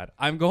of God.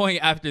 I'm going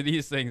after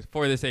these things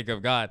for the sake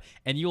of God.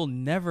 And you'll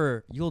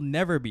never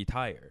be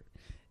tired.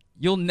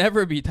 You'll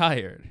never be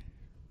tired.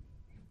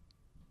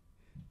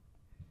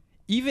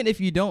 Even if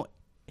you don't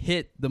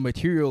hit the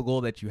material goal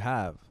that you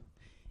have,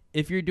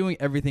 if you're doing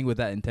everything with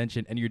that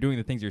intention and you're doing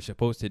the things you're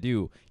supposed to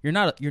do, you're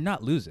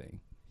not losing.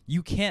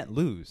 You can't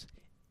lose.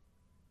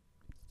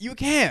 You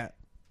can't.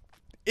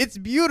 It's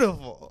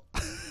beautiful.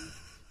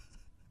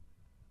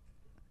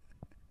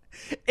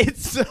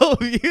 It's so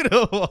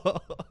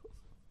beautiful.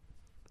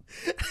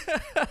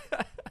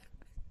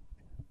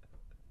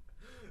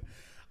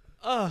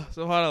 Oh,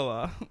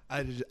 subhanAllah.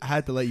 I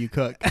had to let you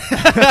cook.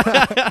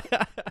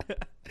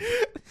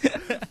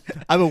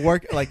 I would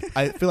work like,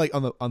 I feel like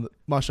on the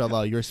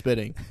mashallah, you're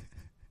spitting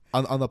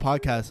on the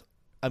podcast.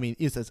 I mean,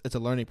 it's a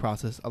learning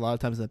process. A lot of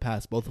times in the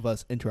past, both of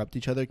us interrupt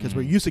each other because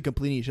we're used to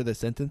completing each other's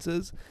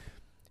sentences.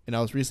 And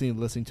I was recently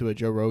listening to a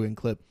Joe Rogan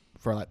clip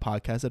for like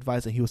podcast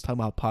advice, and he was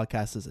talking about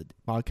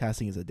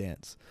podcasting is a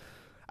dance.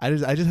 I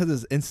just had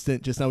this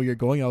instant just now where you're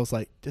going. I was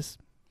like, just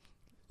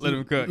let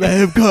him cook.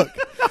 Let him cook.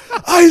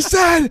 I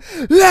said,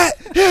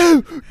 let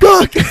him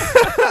cook.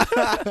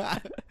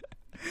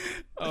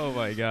 Oh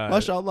my God.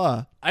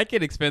 MashaAllah. I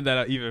could expand that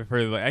out even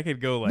further. Like, I could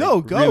go like,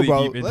 no, go, really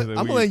bro. Deep into the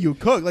I'm weeds. letting you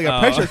cook like a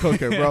pressure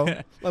cooker, bro.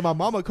 Like my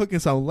mama cooking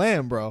some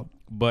lamb, bro.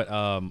 But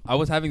I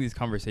was having these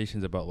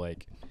conversations about,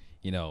 like,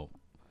 you know,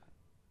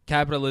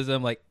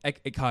 capitalism, like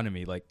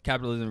economy, like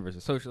capitalism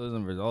versus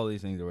socialism versus all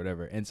these things or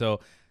whatever. And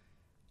so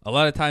a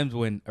lot of times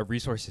when a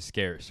resource is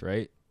scarce,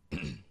 right?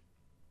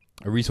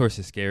 A resource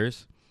is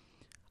scarce.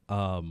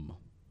 And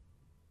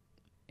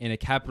in a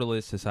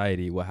capitalist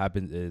society, what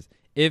happens is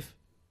if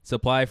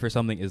supply for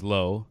something is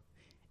low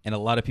and a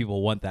lot of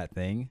people want that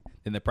thing,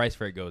 then the price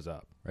for it goes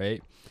up,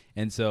 right?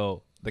 And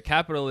so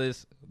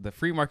the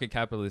free market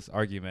capitalist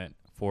argument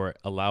for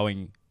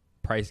allowing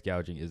price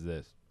gouging is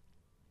this.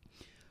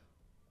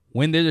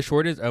 When there's a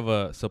shortage of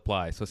a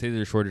supply, so say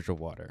there's a shortage of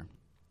water,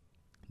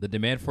 the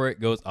demand for it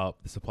goes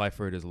up, the supply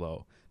for it is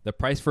low. The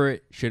price for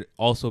it should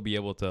also be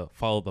able to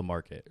follow the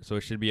market, so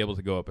it should be able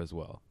to go up as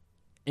well.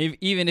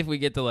 Even if we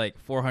get to like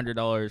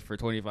 $400 for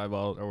 25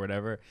 bottles or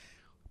whatever,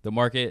 the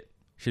market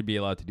should be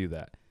allowed to do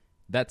that.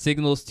 That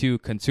signals to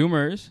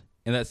consumers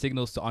and that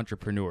signals to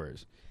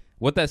entrepreneurs.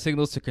 What that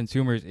signals to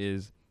consumers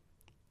is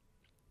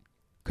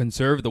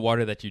conserve the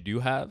water that you do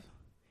have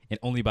and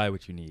only buy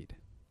what you need,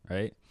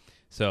 right?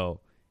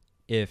 So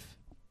if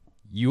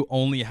you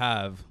only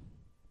have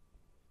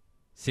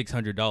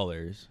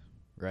 $600,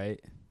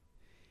 right?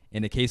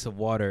 In the case of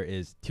water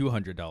is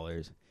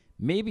 $200,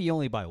 maybe you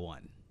only buy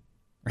one,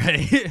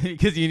 right?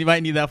 Because you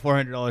might need that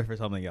 $400 for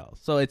something else.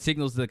 So it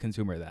signals to the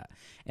consumer that.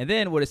 And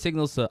then what it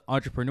signals to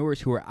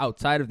entrepreneurs who are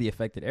outside of the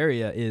affected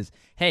area is,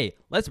 hey,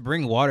 let's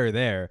bring water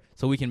there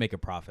so we can make a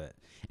profit.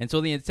 And so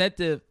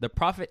the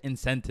profit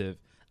incentive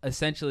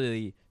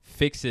essentially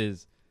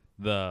fixes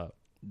the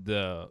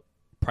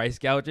price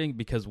gouging,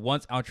 because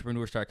once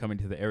entrepreneurs start coming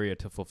to the area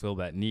to fulfill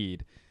that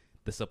need,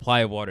 the supply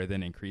of water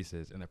then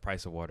increases and the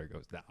price of water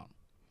goes down.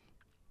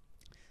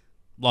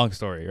 Long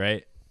story,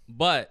 right?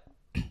 But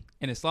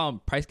in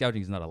Islam, price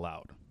gouging is not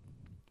allowed.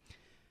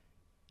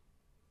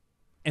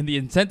 And the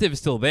incentive is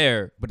still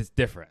there, but it's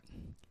different.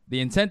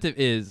 The incentive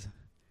is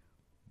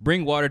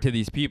bring water to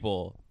these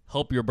people,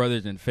 help your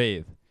brothers in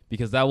faith,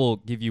 because that will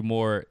give you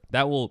more,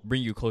 that will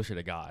bring you closer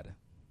to God.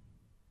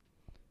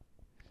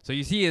 So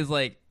you see, it's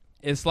like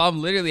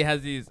Islam literally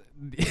has these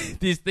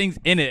things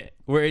in it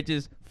where it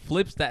just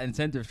flips that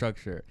incentive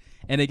structure.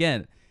 And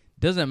again,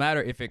 doesn't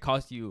matter if it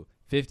costs you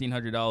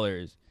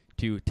 $1,500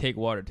 to take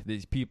water to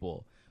these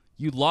people.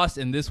 You lost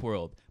in this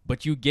world,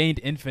 but you gained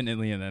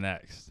infinitely in the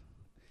next.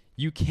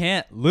 You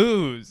can't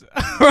lose.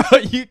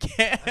 You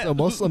can't. As a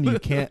Muslim, you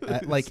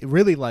can't like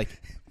really like.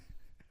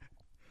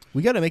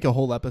 We got to make a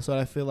whole episode.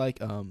 I feel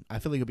like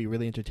it'd be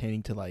really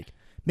entertaining to like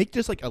make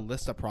just like a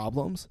list of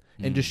problems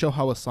and just show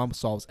how Islam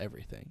solves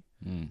everything.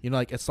 You know,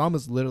 like Islam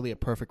is literally a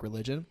perfect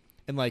religion,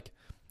 and like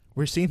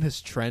we're seeing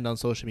this trend on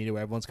social media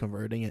where everyone's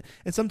converting it,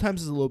 and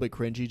sometimes it's a little bit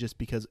cringy just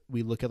because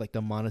we look at like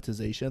the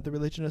monetization of the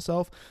religion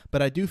itself.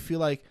 But I do feel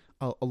like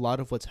a lot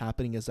of what's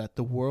happening is that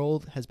the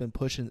world has been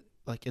pushing,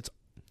 like it's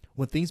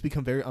when things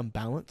become very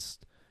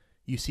unbalanced,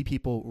 you see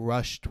people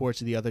rush towards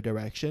the other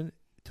direction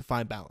to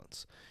find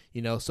balance.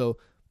 You know, so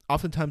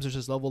oftentimes there's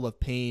this level of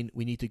pain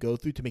we need to go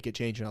through to make a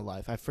change in our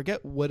life. I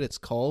forget what it's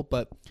called,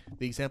 but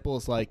the example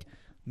is like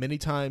many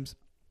times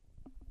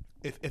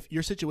if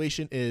your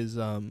situation is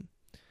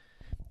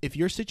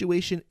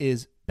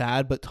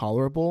bad but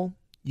tolerable,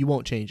 you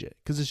won't change it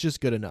because it's just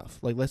good enough.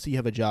 Like let's say you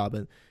have a job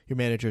and your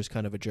manager is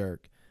kind of a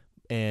jerk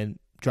and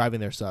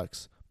driving there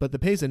sucks, but the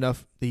pay's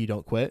enough that you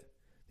don't quit.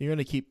 You're going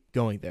to keep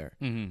going there.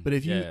 Mm-hmm. But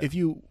if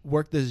you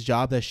work this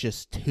job that's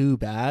just too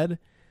bad,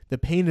 the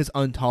pain is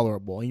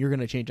intolerable and you're going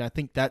to change. I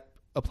think that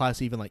applies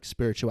to even like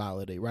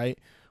spirituality, right?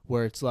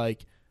 Where it's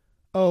like,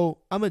 oh,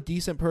 I'm a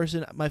decent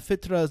person. My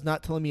fitra is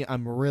not telling me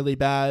I'm really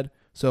bad.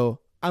 So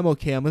I'm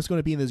okay. I'm just going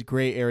to be in this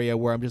gray area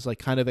where I'm just like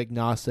kind of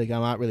agnostic.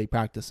 I'm not really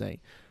practicing.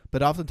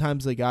 But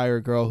oftentimes the guy or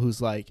girl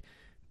who's like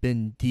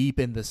been deep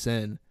in the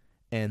sin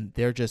and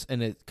they're just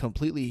in a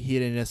completely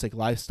hedonistic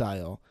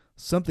lifestyle,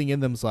 something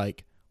in them's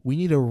like, we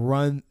need to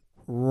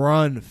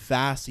run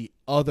fast the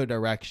other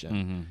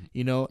direction,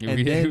 you know? And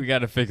we got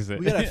to fix it.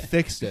 We got to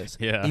fix this.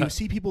 Yeah. And you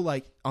see people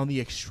like on the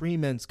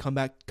extreme ends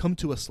come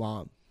to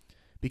Islam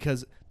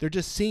because they're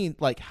just seeing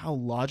like how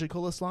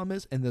logical Islam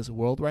is in this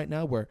world right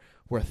now where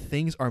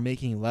things are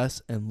making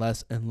less and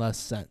less and less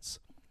sense,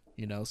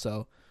 you know?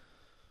 So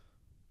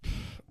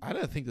I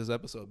didn't think this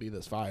episode would be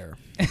this fire.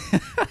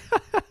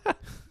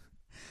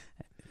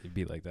 It'd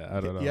be like that.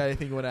 I don't know. Yeah,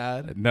 anything you want to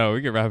add? No,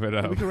 we can wrap it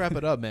up. We can wrap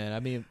it up, man. I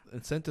mean,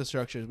 incentive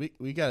structures,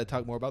 we got to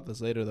talk more about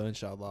this later, though,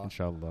 inshallah.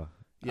 Inshallah.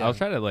 Yeah. I'll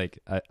try to, like,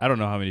 I don't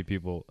know how many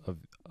people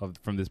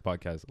from this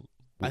podcast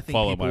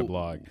follow my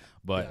blog,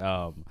 but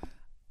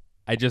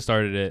I just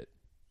started it.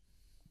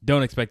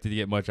 Don't expect to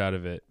get much out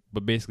of it,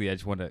 but basically I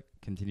just want to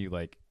continue,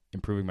 like,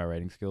 improving my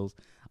writing skills.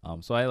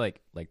 So I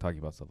like talking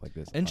about stuff like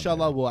this.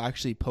 Inshallah, we'll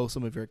actually post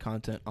some of your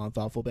content on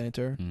Thoughtful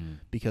Banter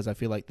because I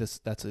feel like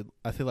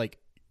I feel like,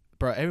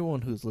 bro,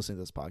 everyone who's listening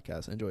to this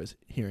podcast enjoys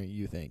hearing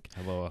you think.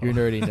 Hello. Your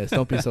nerdiness.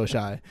 Don't be so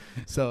shy.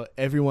 So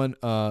everyone,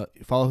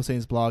 follow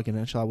Hussein's blog, and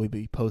inshallah we'll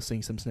be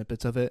posting some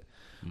snippets of it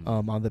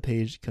on the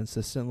page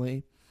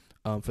consistently.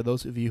 For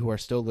those of you who are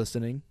still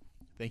listening,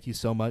 thank you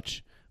so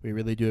much. We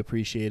really do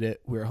appreciate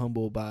it. We're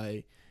humbled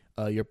by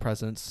your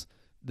presence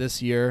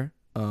this year.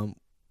 I'm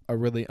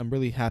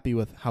really happy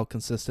with how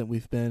consistent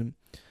we've been.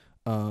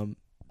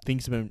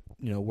 Things have been,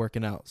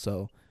 working out.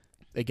 So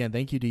again,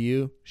 thank you to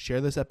you.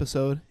 Share this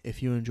episode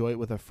if you enjoy it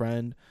with a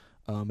friend.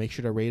 Make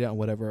sure to rate it on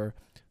whatever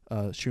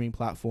streaming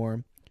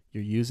platform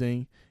you're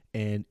using.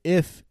 And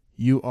if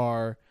you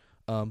are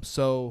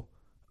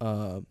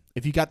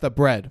if you got the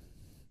bread,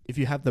 if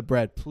you have the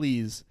bread,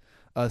 please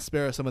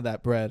spare us some of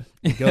that bread.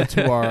 And go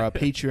to our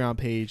Patreon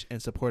page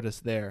and support us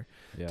there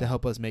to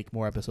help us make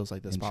more episodes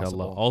like this Inshallah.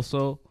 possible.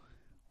 Also,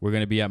 we're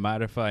going to be at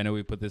Ma'arifa. I know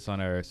we put this on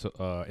our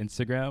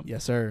Instagram.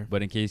 Yes, sir.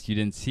 But in case you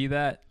didn't see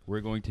that,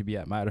 we're going to be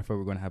at Ma'arifa.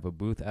 We're going to have a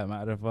booth at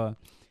Ma'arifa.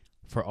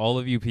 For all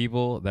of you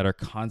people that are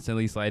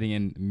constantly sliding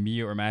in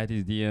me or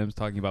Matthew's DMs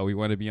talking about we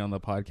want to be on the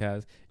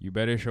podcast, you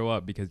better show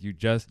up because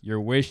your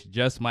wish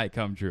just might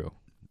come true.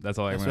 That's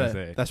all I want to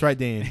say. That's right,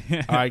 Dane.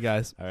 All right,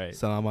 guys. All right.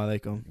 Assalamu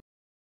alaikum.